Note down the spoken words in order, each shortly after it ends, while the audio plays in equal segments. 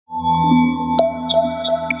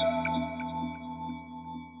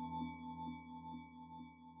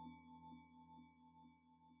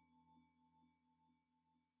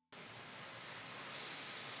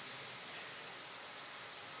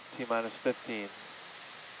minus 15.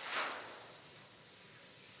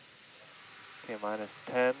 K minus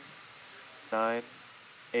 10, 9,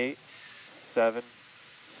 8, 7,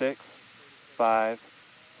 6, 5,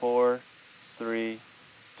 4, 3,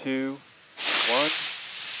 2, 1.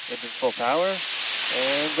 Engine full power,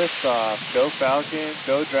 and liftoff. Go Falcon,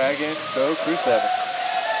 go Dragon, go Crew-7.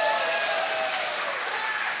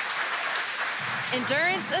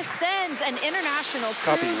 Endurance ascends, an international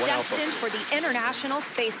crew destined for the International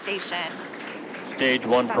Space Station. Stage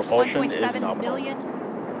 1 That's propulsion is 1.7 nominal. million.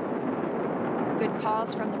 Good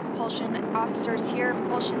calls from the propulsion officers here.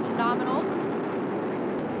 Propulsion's nominal.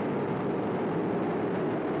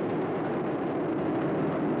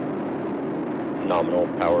 Nominal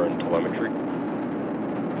power and telemetry.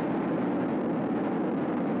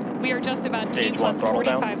 We are just about T plus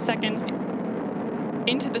 45 seconds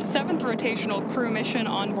into the 7th rotational crew mission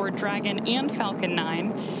on board Dragon and Falcon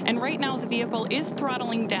 9, and right now the vehicle is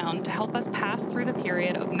throttling down to help us pass through the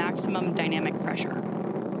period of maximum dynamic pressure.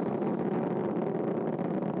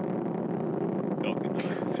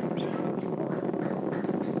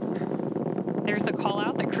 There's the call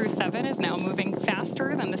out that Crew-7 is now moving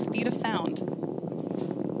faster than the speed of sound.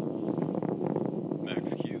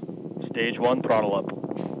 Stage 1 throttle up.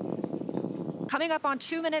 Coming up on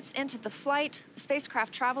 2 minutes into the flight, the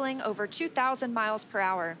spacecraft traveling over 2,000 miles per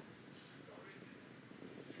hour.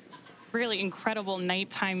 Really incredible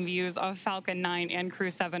nighttime views of Falcon 9 and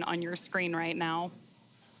Crew-7 on your screen right now.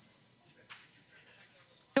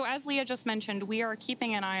 So as Leah just mentioned, we are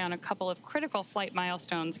keeping an eye on a couple of critical flight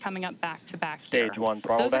milestones coming up back to back here. Stage 1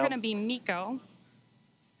 throttle Those down. are going to be MECO.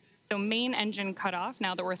 So main engine cutoff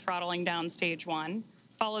now that we're throttling down stage 1,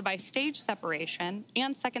 followed by stage separation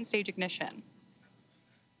and second stage ignition.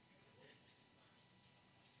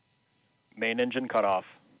 Main engine cutoff.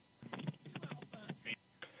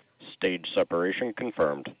 Stage separation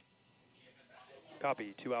confirmed.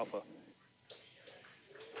 Copy, 2 Alpha.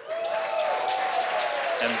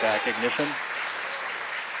 MVAC ignition.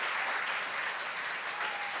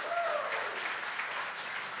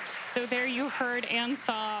 So there you heard and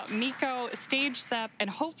saw MECO, stage sep, and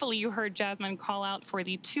hopefully you heard Jasmine call out for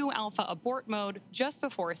the 2 Alpha abort mode just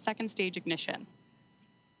before second stage ignition.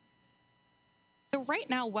 So right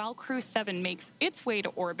now, while Crew-7 makes its way to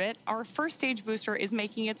orbit, our first stage booster is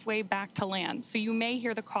making its way back to land. So you may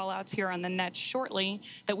hear the call outs here on the net shortly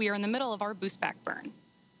that we are in the middle of our boost back burn.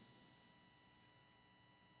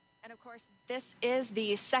 And of course, this is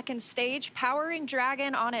the second stage, powering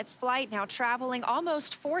Dragon on its flight, now traveling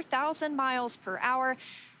almost 4,000 miles per hour.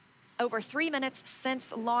 Over 3 minutes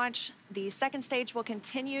since launch, the second stage will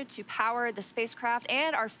continue to power the spacecraft.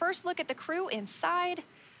 And our first look at the crew inside.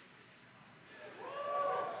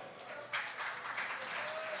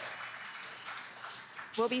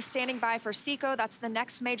 We'll be standing by for SECO. That's the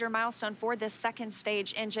next major milestone for this second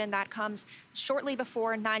stage engine. That comes shortly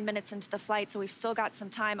before 9 minutes into the flight, so we've still got some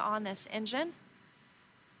time on this engine.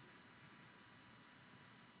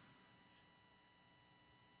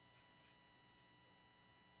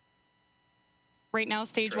 Right now,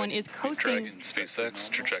 stage 1 is coasting. Dragon, SpaceX,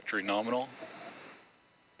 trajectory nominal.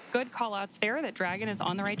 Good call outs there that Dragon is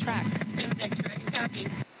on the right track.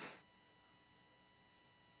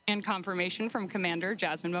 And confirmation from Commander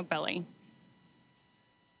Jasmine McBelly.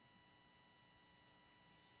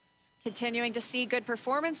 Continuing to see good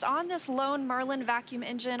performance on this lone Merlin vacuum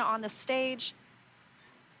engine on the stage.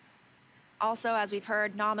 Also, as we've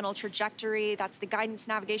heard, nominal trajectory. That's the guidance,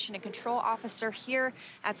 navigation, and control officer here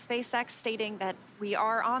at SpaceX stating that we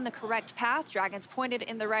are on the correct path. Dragon's pointed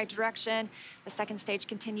in the right direction. The second stage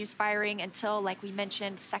continues firing until, like we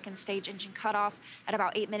mentioned, second stage engine cutoff at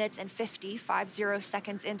about 8 minutes and 50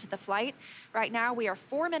 seconds into the flight. Right now, we are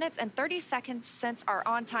 4 minutes and 30 seconds since our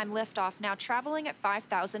on-time liftoff, now traveling at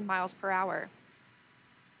 5,000 miles per hour.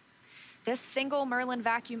 This single Merlin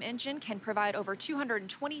vacuum engine can provide over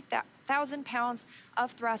 220,000 pounds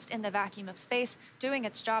of thrust in the vacuum of space, doing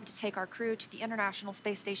its job to take our crew to the International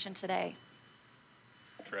Space Station today.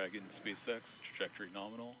 Dragon, SpaceX, trajectory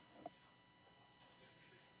nominal.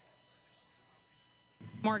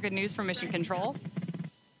 More good news from Mission Control.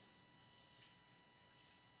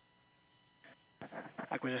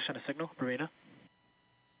 Acquisition of signal, Bermuda.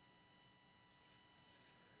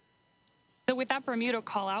 So with that Bermuda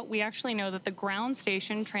call out, we actually know that the ground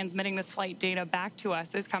station transmitting this flight data back to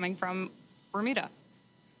us is coming from Bermuda.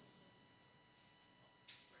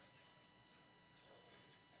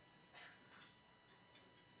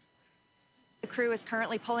 The crew is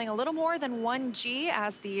currently pulling a little more than 1 G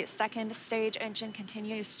as the second stage engine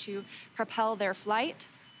continues to propel their flight.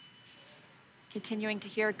 Continuing to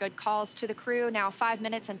hear good calls to the crew. Now 5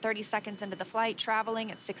 minutes and 30 seconds into the flight,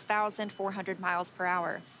 traveling at 6,400 miles per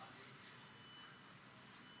hour.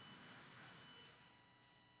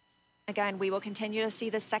 Again, we will continue to see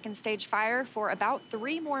the second stage fire for about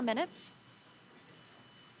 3 more minutes.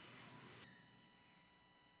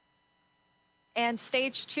 And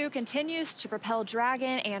stage 2 continues to propel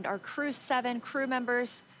Dragon and our Crew-7 crew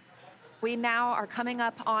members. We now are coming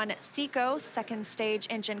up on SECO, second stage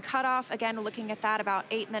engine cutoff. Again, looking at that about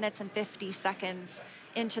 8 minutes and 50 seconds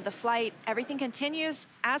into the flight. Everything continues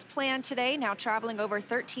as planned today, now traveling over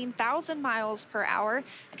 13,000 miles per hour.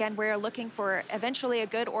 Again, we're looking for eventually a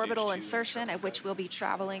good orbital insertion at which we'll be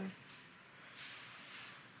traveling.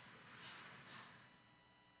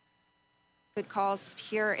 Good calls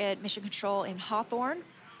here at Mission Control in Hawthorne.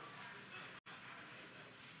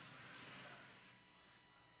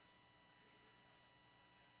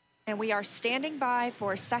 And we are standing by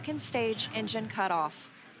for second stage engine cutoff.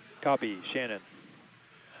 Copy, Shannon.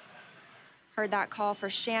 Heard that call for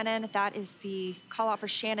Shannon. That is the call out for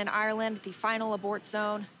Shannon, Ireland, the final abort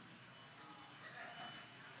zone.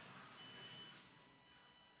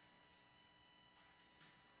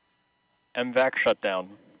 MVAC shutdown.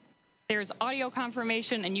 There's audio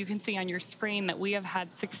confirmation, and you can see on your screen that we have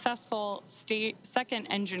had successful second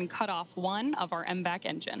engine cutoff 1 of our MVAC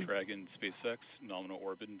engine. Dragon SpaceX nominal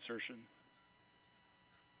orbit insertion.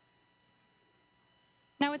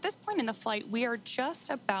 Now, at this point in the flight, we are just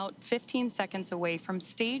about 15 seconds away from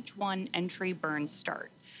stage 1 entry burn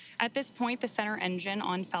start. At this point, the center engine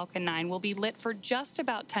on Falcon 9 will be lit for just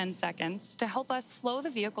about 10 seconds to help us slow the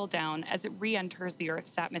vehicle down as it re-enters the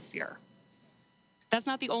Earth's atmosphere. That's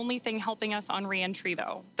not the only thing helping us on re-entry,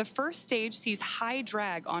 though. The first stage sees high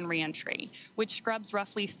drag on re-entry, which scrubs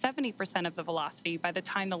roughly 70% of the velocity by the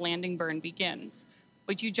time the landing burn begins,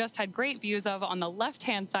 which you just had great views of on the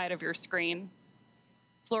left-hand side of your screen.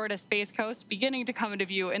 Florida Space Coast beginning to come into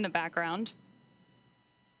view in the background.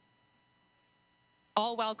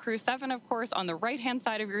 All while Crew-7, of course, on the right-hand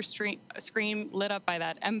side of your screen, lit up by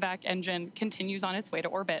that MVAC engine, continues on its way to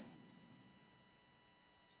orbit.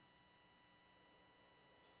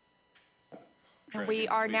 And we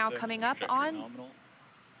are now coming up on.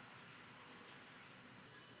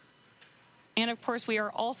 And of course, we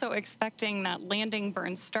are also expecting that landing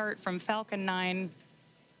burn start from Falcon 9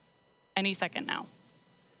 any second now.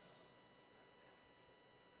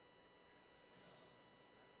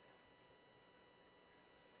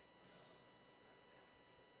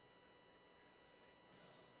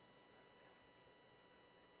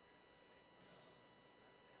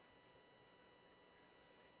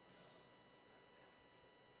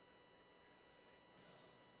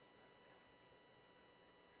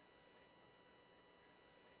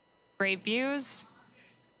 Great views.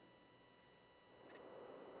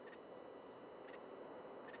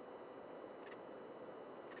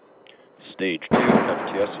 Stage 2,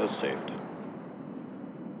 FTS is saved.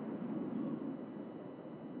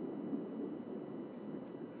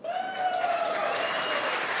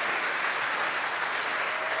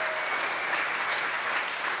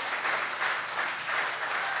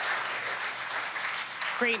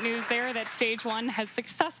 Great news there that stage 1 has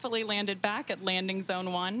successfully landed back at landing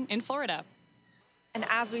zone 1 in Florida. And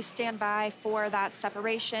as we stand by for that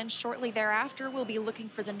separation, shortly thereafter, we'll be looking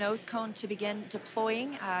for the nose cone to begin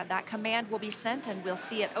deploying. That command will be sent, and we'll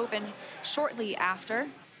see it open shortly after.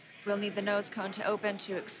 We'll need the nose cone to open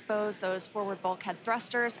to expose those forward bulkhead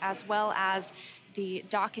thrusters, as well as the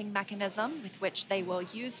docking mechanism with which they will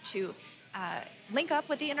use to link up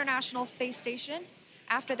with the International Space Station.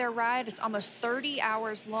 After their ride, it's almost 30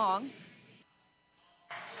 hours long.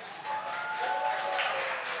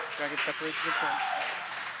 Dragon separation confirmed.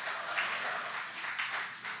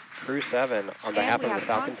 Crew-7, on behalf of the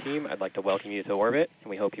Falcon team, I'd like to welcome you to orbit, and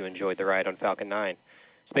we hope you enjoyed the ride on Falcon 9.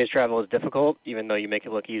 Space travel is difficult, even though you make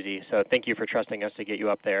it look easy, so thank you for trusting us to get you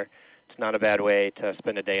up there. It's not a bad way to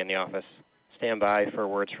spend a day in the office. Stand by for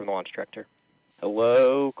words from the launch director.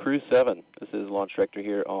 Hello, Crew-7. This is Launch Director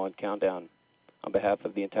here on Countdown. On behalf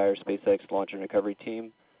of the entire SpaceX launch and recovery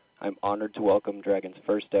team, I'm honored to welcome Dragon's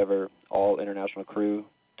first ever all-international crew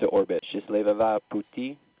to orbit. Счастливого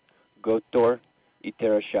пути, Gotor,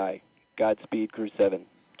 Iterashai. Godspeed, Crew-7.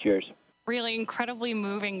 Cheers. Really incredibly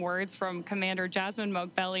moving words from Commander Jasmine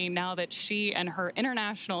Mogbelli now that she and her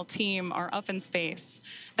international team are up in space.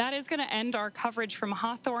 That is going to end our coverage from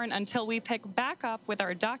Hawthorne until we pick back up with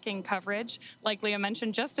our docking coverage, like Leah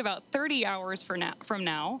mentioned, just about 30 hours from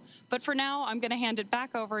now. But for now, I'm going to hand it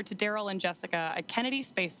back over to Daryl and Jessica at Kennedy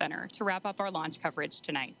Space Center to wrap up our launch coverage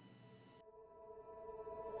tonight.